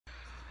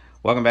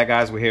Welcome back,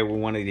 guys. We're here with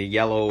one of the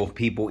yellow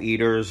people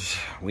eaters.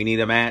 We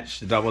need a match,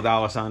 the double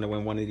dollar sign, to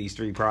win one of these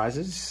three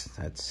prizes.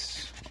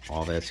 That's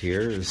all that's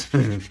here is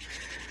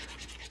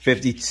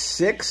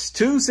 56,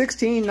 2,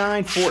 16,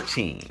 9,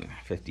 14.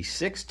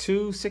 56,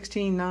 2,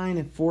 16, 9,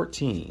 and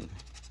 14.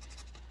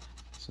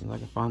 As soon as I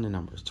can find the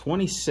numbers.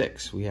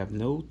 26. We have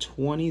no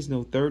 20s,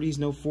 no 30s,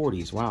 no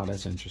 40s. Wow,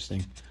 that's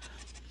interesting.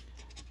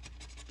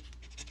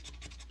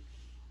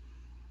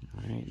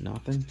 All right,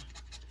 nothing.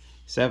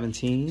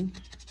 17.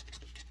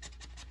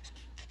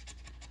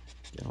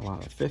 Got a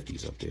lot of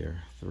 50s up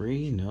there.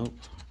 3, nope.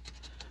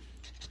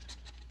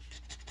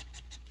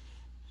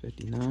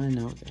 59,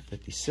 no.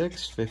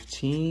 56,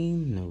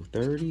 15, no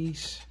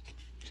 30s.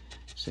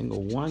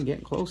 Single 1,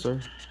 getting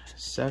closer.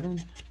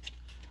 7,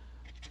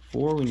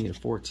 4, we need a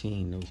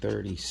 14, no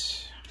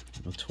 30s.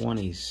 No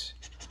 20s.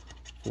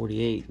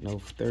 48, no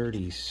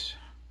 30s.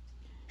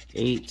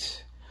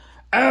 8.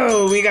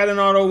 Oh, we got an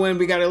auto win.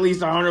 We got at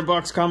least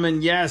 $100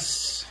 coming.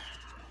 Yes.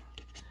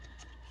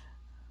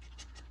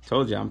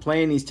 Told you, I'm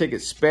playing these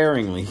tickets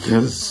sparingly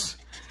because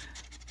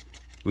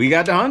we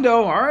got the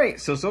hundo. All right,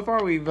 so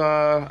far we've,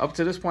 up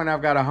to this point,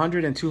 I've got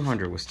 100 and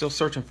 200. We're still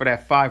searching for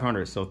that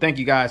 500. So thank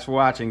you guys for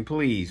watching.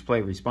 Please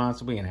play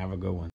responsibly and have a good one.